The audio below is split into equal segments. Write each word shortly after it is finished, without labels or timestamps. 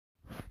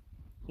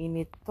In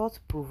a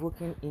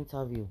thought-provoking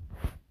interview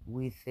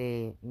with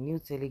a New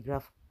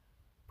Telegraph,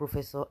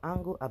 Professor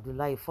Ango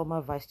Abdullahi,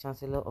 former Vice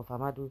Chancellor of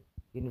Ahmadu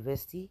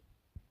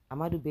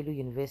Bello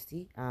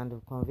University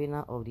and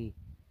convener of the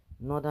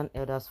Northern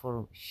Elders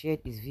Forum,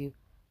 shared his view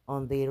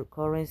on the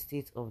current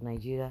state of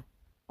Nigeria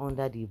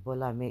under the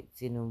Bola Ahmed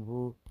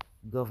Tinubu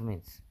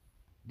government.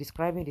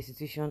 Describing the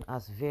situation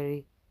as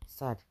very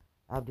sad,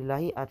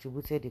 Abdullahi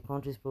attributed the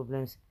country's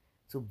problems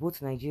to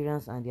both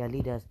Nigerians and their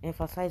leaders,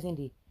 emphasizing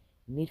the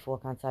need for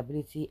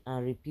accountability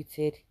and the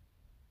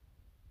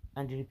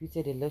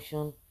repeated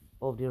election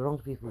of the wrong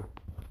people.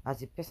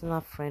 As a personal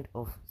friend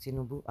of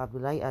Tinubu,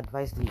 Abdullahi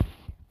advised the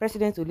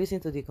president to listen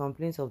to the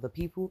complaints of the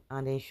people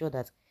and ensure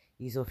that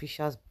his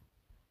officials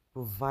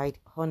provide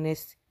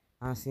honest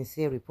and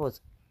sincere reports.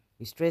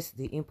 He stressed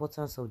the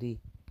importance of the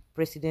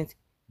president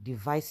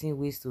devising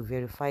ways to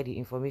verify the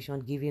information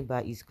given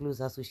by his close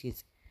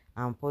associates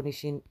and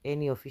punishing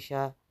any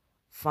official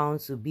found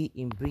to be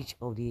in breach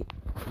of the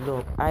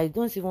law. I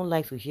don't even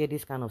like to hear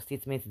this kind of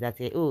statement that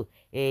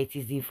it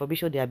is the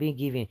information they are being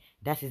given,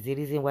 that is the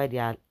reason why they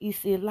are.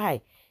 It's a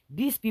lie.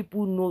 These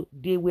people know,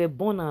 they were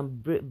born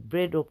and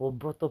bred up or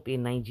brought up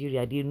in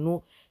Nigeria. They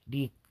know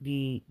the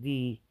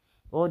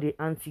all the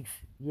antics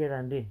here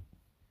and there.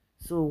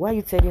 So why are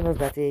you telling us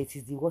that it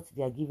is the what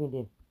they are giving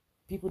them?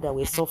 People that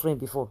were suffering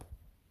before,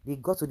 they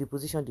got to the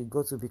position they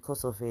got to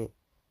because of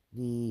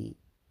the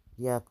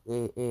their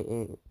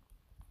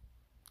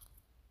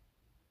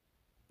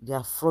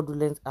their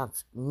fraudulent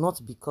acts, not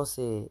because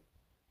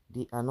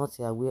they are not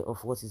aware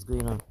of what is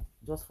going on.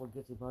 Just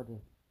forget about them.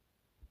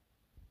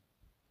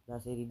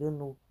 That they don't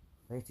know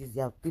that it is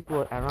their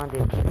people around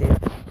them give them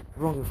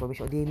wrong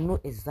information. They know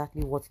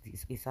exactly what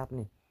is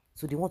happening.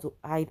 So they want to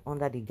hide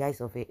under the guise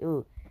of it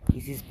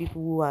is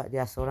people who they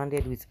are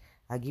surrounded with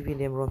are giving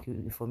them wrong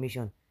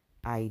information.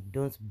 I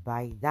don't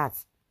buy that.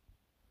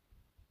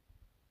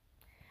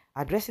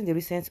 Addressing the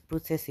recent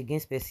protests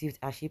against perceived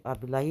hardship,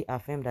 Abdullahi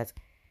affirmed that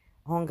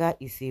hunger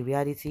is a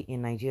reality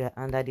in Nigeria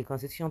and that the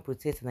constitution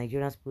protects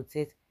Nigeria's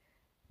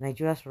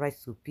right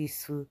to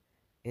peaceful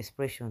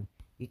expression.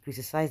 He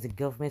criticized the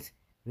government's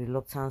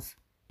reluctance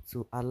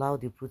to allow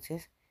the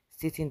protest,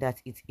 stating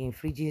that it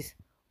infringes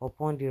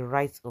upon the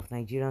rights of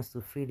Nigerians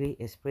to freely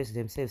express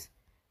themselves.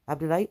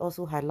 Abdullahi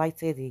also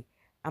highlighted the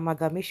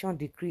Amalgamation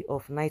Decree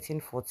of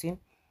 1914,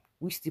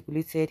 which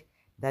stipulated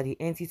that the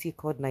entity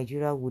called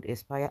Nigeria would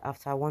expire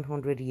after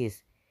 100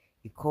 years.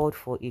 He called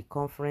for a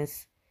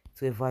conference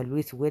to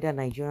evaluate whether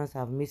Nigerians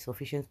have made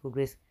sufficient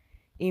progress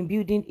in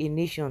building a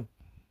nation.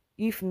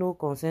 If no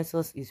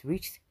consensus is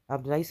reached,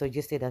 Abdullahi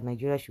suggested that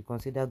Nigeria should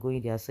consider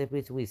going their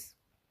separate ways.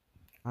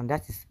 And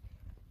that is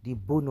the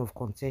bone of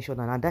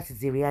contention, and that is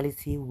the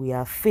reality we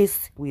are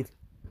faced with.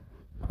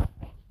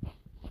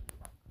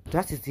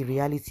 That is the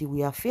reality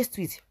we are faced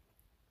with.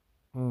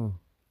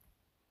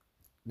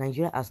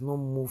 Nigeria has not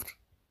moved,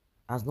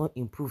 has not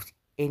improved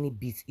any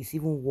bit. It's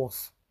even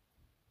worse.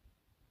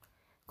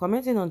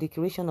 Commenting on the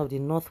creation of the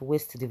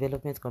Northwest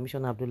Development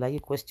Commission, Abdullahi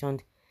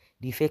questioned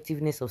the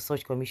effectiveness of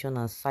such commission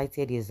and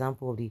cited the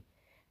example of the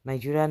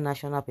Nigeria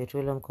National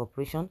Petroleum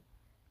Corporation,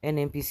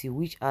 NNPC,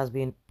 which has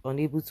been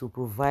unable to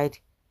provide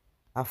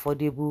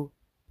affordable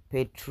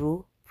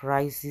petrol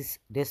prices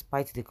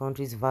despite the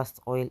country's vast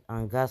oil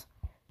and gas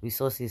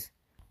resources.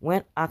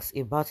 When asked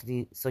about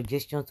the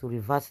suggestion to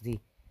revert the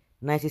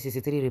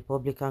 1963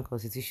 Republican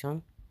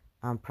Constitution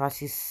and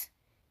practice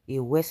a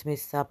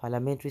Westminster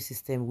parliamentary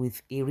system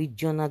with a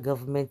regional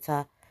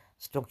governmental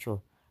structure,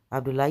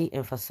 Abdullahi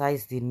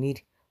emphasized the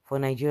need for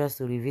Nigerians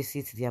to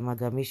revisit the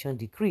Amalgamation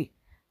Decree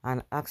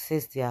and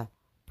access their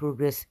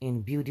progress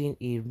in building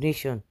a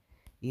nation.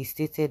 He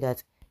stated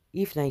that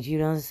if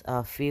Nigerians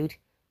are failed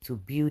to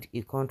build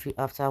a country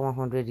after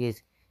 100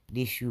 years,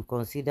 they should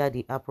consider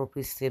the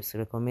appropriate steps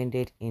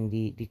recommended in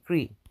the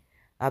decree.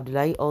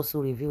 Abdullahi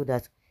also revealed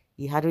that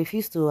he had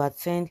refused to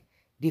attend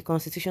the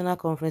constitutional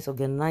conference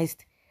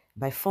organized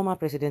by former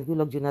President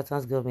Goodluck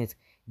Jonathan's government,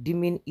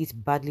 deeming it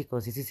badly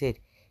constituted.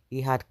 He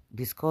had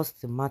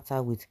discussed the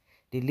matter with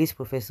the late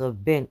Professor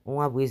Ben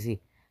Nwabweze,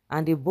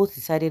 and they both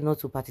decided not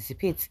to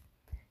participate.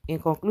 In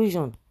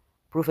conclusion,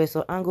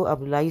 Professor Ango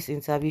Abdullahi's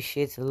interview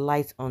sheds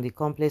light on the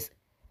complex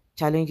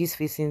challenges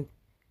facing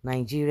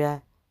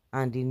Nigeria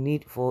and the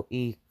need for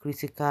a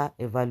critical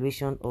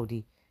evaluation of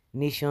the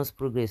nation's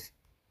progress.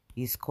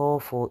 His call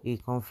for a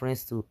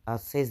conference to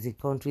assess the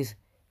country's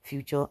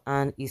future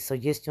and his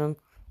suggestion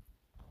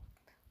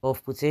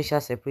of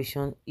potential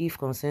separation if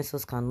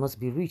consensus cannot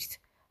be reached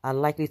are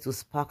likely to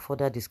spark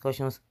further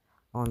discussions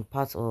on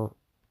path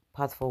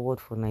forward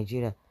for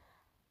Nigeria.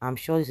 I'm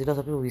sure there's a lot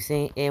of people will be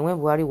saying, when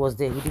Buhari was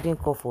there, he didn't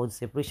call for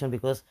separation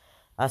because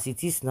as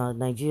it is now,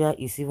 Nigeria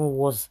is even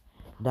worse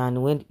than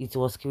when it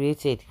was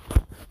created.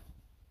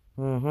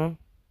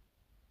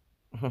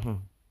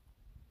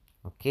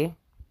 Okay.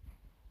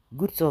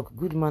 Good talk,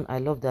 good man. I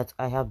love that.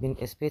 I have been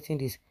expecting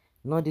this.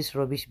 Not this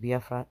rubbish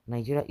Biafra.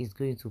 Nigeria is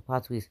going to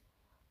part with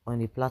on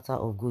a platter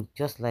of good,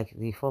 just like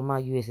the former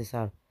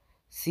USSR.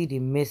 See the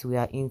mess we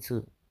are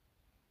into.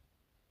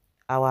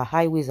 Our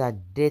highways are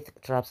death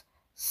traps.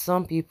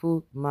 Some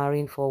people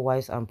marrying 4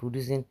 wives and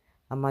producing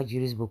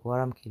Amajiris Boko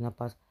Haram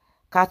kidnappers.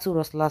 Cattle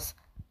rustlers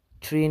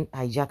train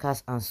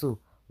hijackers and so.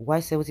 Why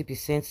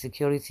 70%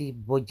 security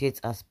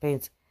budgets are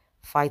spent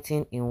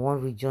fighting in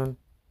one region,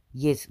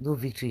 yet no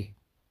victory.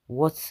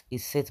 What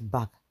is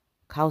setback?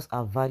 Cows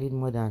are valued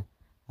more than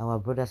our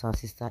brothers and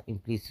sisters in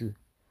Plateau.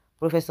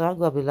 Professor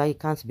Ango Abdullahi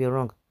can't be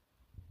wrong.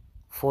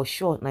 For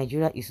sure,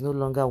 Nigeria is no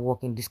longer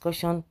working.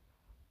 Discussion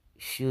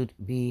should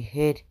be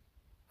held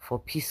for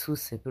peaceful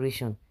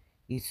separation.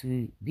 It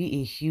will be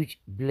a huge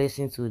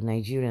blessing to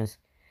Nigerians.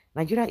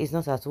 Nigeria is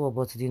not at war,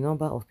 but the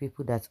number of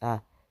people that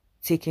are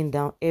taken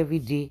down every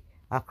day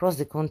across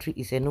the country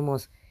is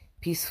enormous.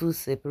 Peaceful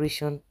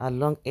separation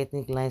along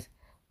ethnic lines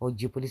or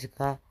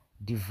geopolitical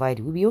divide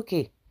will be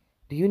okay.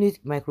 Do you need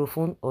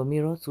microphone or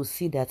mirror to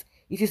see that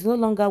it is no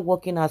longer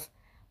working as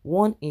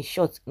one? In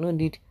short, no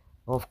need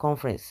of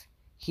conference.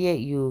 Here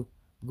you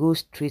go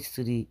straight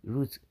to the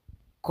root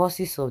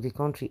causes of the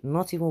country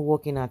not even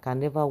working and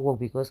can never work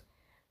because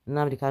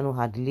Nnamdi Kanu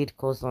had delayed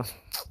course on.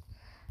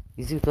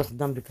 Is it because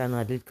Nnamdi Kanu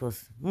had delayed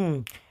course?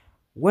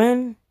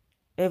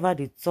 Whenever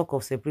they talk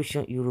of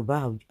separation,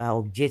 Yoruba are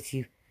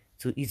objective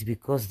to it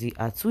because they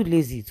are too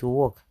lazy to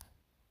work.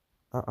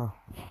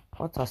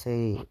 What has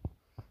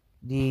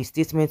the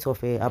statement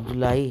of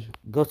Abdullahi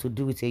got to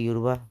do with a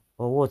Yoruba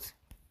or what?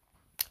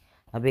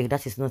 I beg,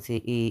 that is not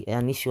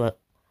an issue.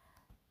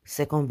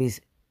 Second base,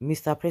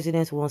 Mr.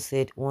 President once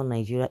said one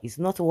Nigeria is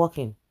not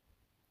working.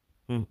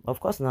 Of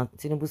course not.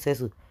 Tinubu says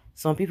so.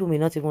 Some people may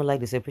not even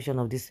like the separation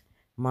of this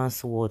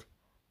man's word.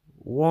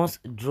 Once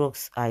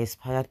drugs are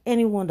expired,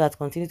 anyone that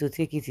continues to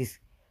take it is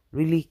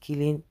really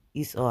killing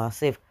his or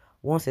herself.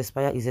 Once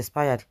expired is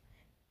expired.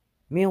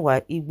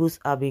 Meanwhile, Igbos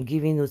have been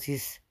given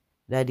notice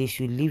that they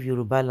should leave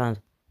Yoruba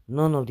land.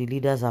 None of the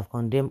leaders have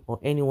condemned or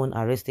anyone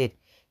arrested.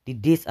 The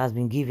date has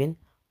been given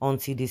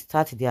until they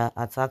start their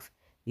attacks.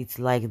 It's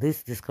like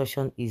this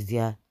discussion is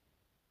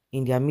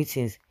in their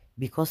meetings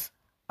because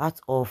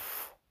out of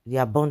the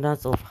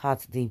abundance of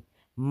heart, the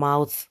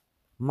mouth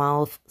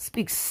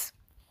speaks.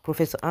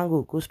 Professor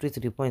Ango goes straight to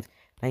the point.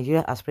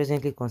 Nigeria, as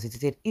presently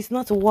constituted, is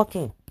not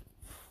working.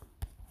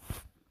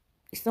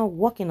 It's not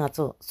working at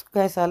all. So,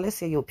 guys, let's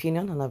hear your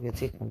opinion and have your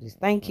take on this.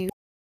 Thank you.